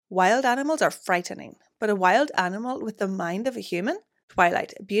Wild animals are frightening, but a wild animal with the mind of a human?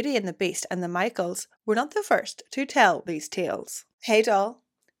 Twilight, Beauty and the Beast, and the Michaels were not the first to tell these tales. Hey doll,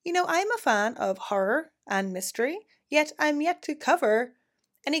 I'm a fan of horror and mystery, yet I'm yet to cover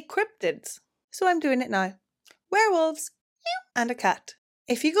any cryptids, so I'm doing it now. Werewolves, and a cat.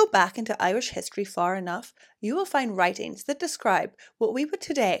 If you go back into Irish history far enough, you will find writings that describe what we would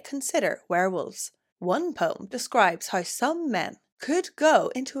today consider werewolves. One poem describes how some men could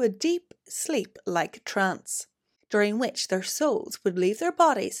go into a deep sleep-like trance, during which their souls would leave their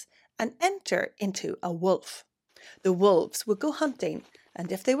bodies and enter into a wolf. The wolves would go hunting,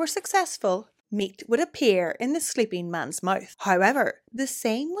 and if they were successful, meat would appear in the sleeping man's mouth. However, the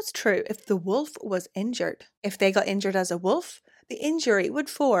same was true if the wolf was injured. If they got injured as a wolf, the injury would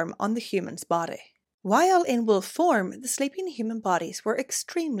form on the human's body. While in wolf form, the sleeping human bodies were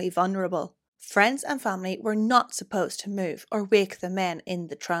extremely vulnerable. Friends and family were not supposed to move or wake the men in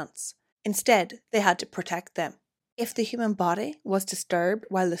the trance. Instead, they had to protect them. If the human body was disturbed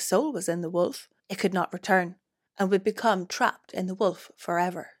while the soul was in the wolf, it could not return and would become trapped in the wolf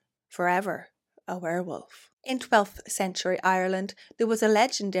forever. Forever a werewolf. In 12th century Ireland, there was a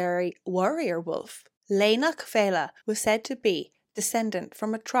legendary warrior wolf. Leanach Fela was said to be descendant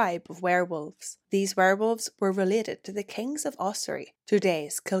from a tribe of werewolves. These werewolves were related to the kings of Ossory,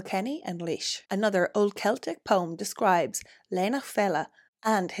 today's Kilkenny and Laois. Another old Celtic poem describes Leanach Fela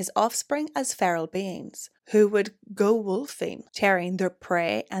and his offspring as feral beings, who would go wolfing, tearing their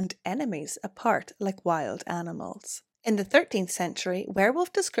prey and enemies apart like wild animals. In the 13th century,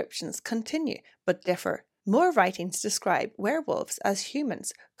 werewolf descriptions continue but differ. More writings describe werewolves as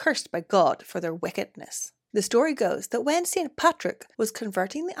humans cursed by God for their wickedness. The story goes that when St. Patrick was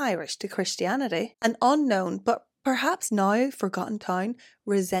converting the Irish to Christianity, an unknown but perhaps now forgotten town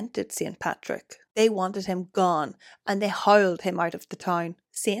resented St. Patrick. They wanted him gone and they howled him out of the town.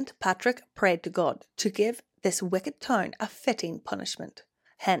 St. Patrick prayed to God to give this wicked town a fitting punishment.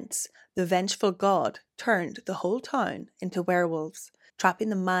 Hence, the vengeful God turned the whole town into werewolves, trapping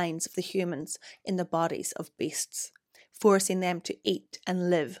the minds of the humans in the bodies of beasts, forcing them to eat and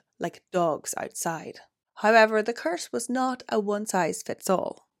live like dogs outside. However, the curse was not a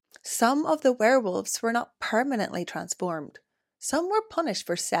one-size-fits-all. Some of the werewolves were not permanently transformed. Some were punished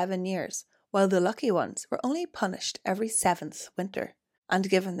for 7 years, while the lucky ones were only punished every 7th winter and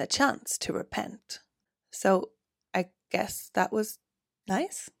given the chance to repent. So, I guess that was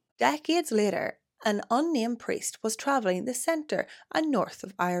nice. Decades later, an unnamed priest was travelling the centre and north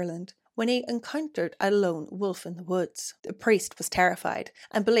of Ireland when he encountered a lone wolf in the woods. The priest was terrified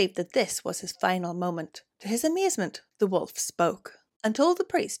and believed that this was his final moment. To his amazement, the wolf spoke and told the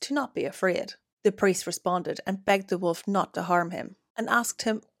priest to not be afraid. The priest responded and begged the wolf not to harm him and asked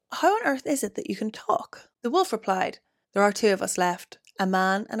him, "How on earth is it that you can talk?" The wolf replied, "There are 2 of us left, a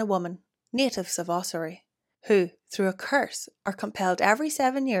man and a woman, natives of Ossory, who, through a curse, are compelled every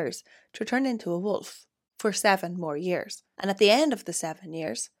 7 years to turn into a wolf for 7 more years. And at the end of the 7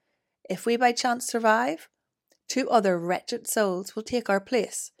 years, if we by chance survive, 2 other wretched souls will take our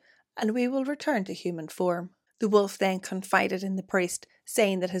place, and we will return to human form." The wolf then confided in the priest,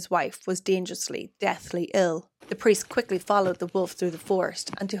 saying that his wife was dangerously, deathly ill. The priest quickly followed the wolf through the forest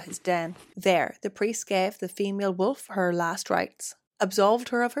and to his den. There, the priest gave the female wolf her last rites, absolved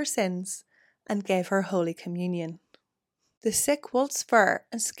her of her sins, and gave her Holy Communion. The sick wolf's fur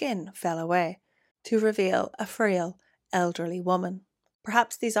and skin fell away, to reveal a frail, elderly woman.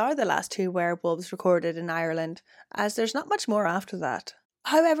 Perhaps these are the last 2 werewolves recorded in Ireland, as there's not much more after that.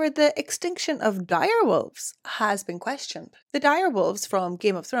 However, the extinction of direwolves has been questioned. The direwolves from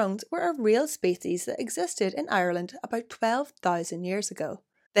Game of Thrones were a real species that existed in Ireland about 12,000 years ago.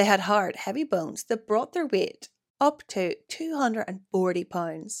 They had hard, heavy bones that brought their weight up to 240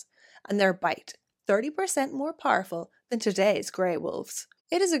 pounds, and their bite 30% more powerful than today's grey wolves.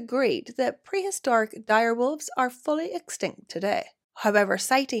 It is agreed that prehistoric direwolves are fully extinct today. However,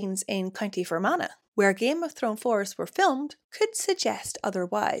 sightings in County Fermanagh, where Game of Thrones forests were filmed, could suggest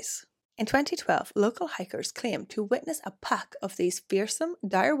otherwise. In 2012, local hikers claimed to witness a pack of these fearsome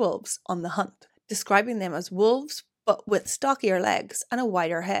direwolves on the hunt, describing them as wolves but with stockier legs and a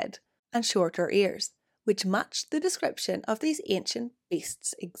wider head and shorter ears, which matched the description of these ancient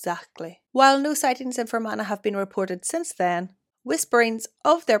beasts exactly. While no sightings in Fermanagh have been reported since then, whisperings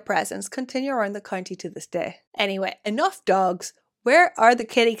of their presence continue around the county to this day. Anyway, enough dogs. Where are the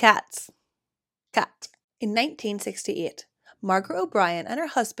kitty cats? Cat. In 1968, Margaret O'Brien and her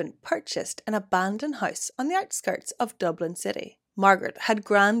husband purchased an abandoned house on the outskirts of Dublin City. Margaret had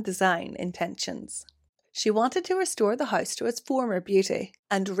grand design intentions. She wanted to restore the house to its former beauty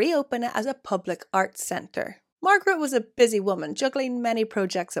and reopen it as a public arts centre. Margaret was a busy woman, juggling many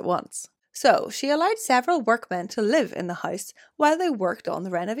projects at once. So she allowed several workmen to live in the house while they worked on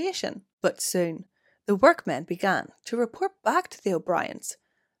the renovation. But soon, the workmen began to report back to the O'Briens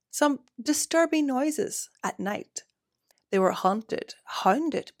some disturbing noises at night. They were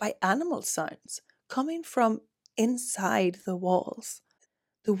hounded by animal sounds coming from inside the walls.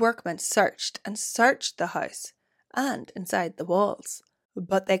 The workmen searched and searched the house and inside the walls,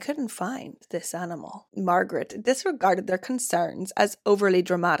 but they couldn't find this animal. Margaret disregarded their concerns as overly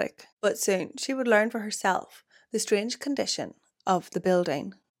dramatic, but soon she would learn for herself the strange condition of the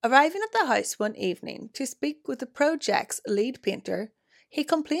building. Arriving at the house one evening to speak with the project's lead painter, he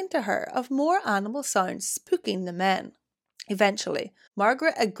complained to her of more animal sounds spooking the men. Eventually,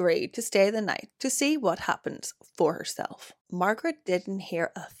 Margaret agreed to stay the night to see what happens for herself. Margaret didn't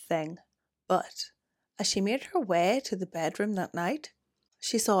hear a thing, but as she made her way to the bedroom that night,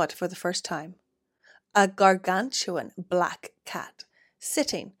 she saw it for the first time. A gargantuan black cat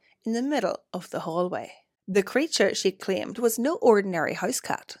sitting in the middle of the hallway. The creature, she claimed, was no ordinary house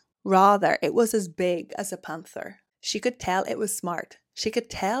cat. Rather, it was as big as a panther. She could tell it was smart. She could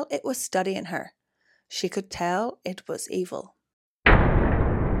tell it was studying her. She could tell it was evil.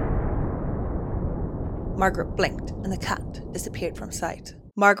 Margaret blinked and the cat disappeared from sight.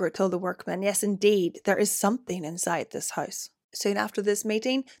 Margaret told the workmen, yes, indeed, there is something inside this house. Soon after this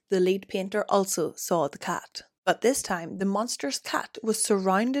meeting, the lead painter also saw the cat. But this time, the monstrous cat was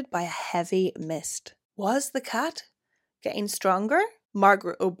surrounded by a heavy mist. Was the cat getting stronger?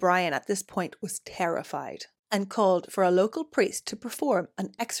 Margaret O'Brien at this point was terrified and called for a local priest to perform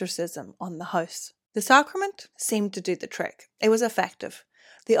an exorcism on the house. The sacrament seemed to do the trick. It was effective.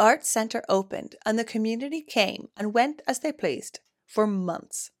 The arts centre opened and the community came and went as they pleased for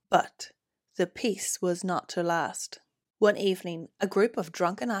months. But the peace was not to last. One evening, a group of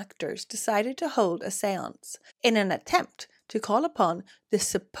drunken actors decided to hold a séance in an attempt to call upon the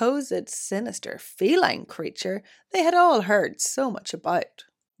supposed sinister feline creature they had all heard so much about.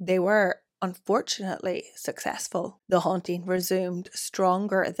 They were unfortunately successful. The haunting resumed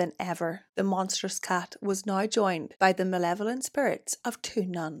stronger than ever. The monstrous cat was now joined by the malevolent spirits of 2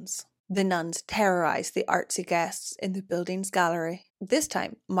 nuns. The nuns terrorised the artsy guests in the building's gallery. This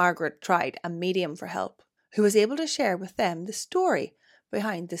time, Margaret tried a medium for help, who was able to share with them the story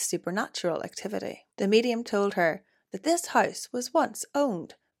behind this supernatural activity. The medium told her that this house was once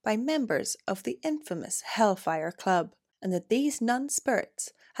owned by members of the infamous Hellfire Club, and that these nun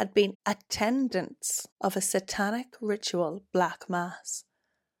spirits had been attendants of a satanic ritual black mass,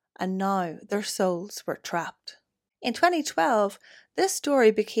 and now their souls were trapped. In 2012, this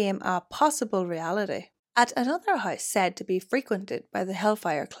story became a possible reality. At another house said to be frequented by the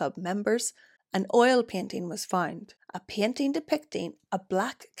Hellfire Club members, an oil painting was found, a painting depicting a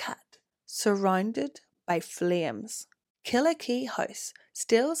black cat surrounded by flames. Killikee House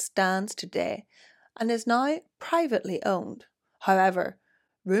still stands today and is now privately owned. However,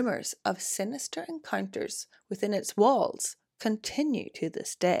 rumours of sinister encounters within its walls continue to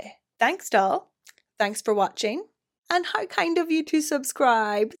this day. Thanks, doll. Thanks for watching. And how kind of you to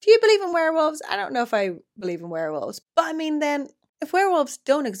subscribe. Do you believe in werewolves? I don't know if I believe in werewolves. But I mean then, if werewolves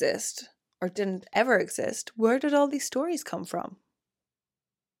don't exist, or didn't ever exist, where did all these stories come from?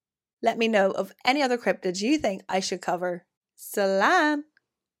 Let me know of any other cryptids you think I should cover. Salam!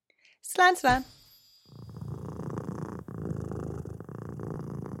 Slan slan!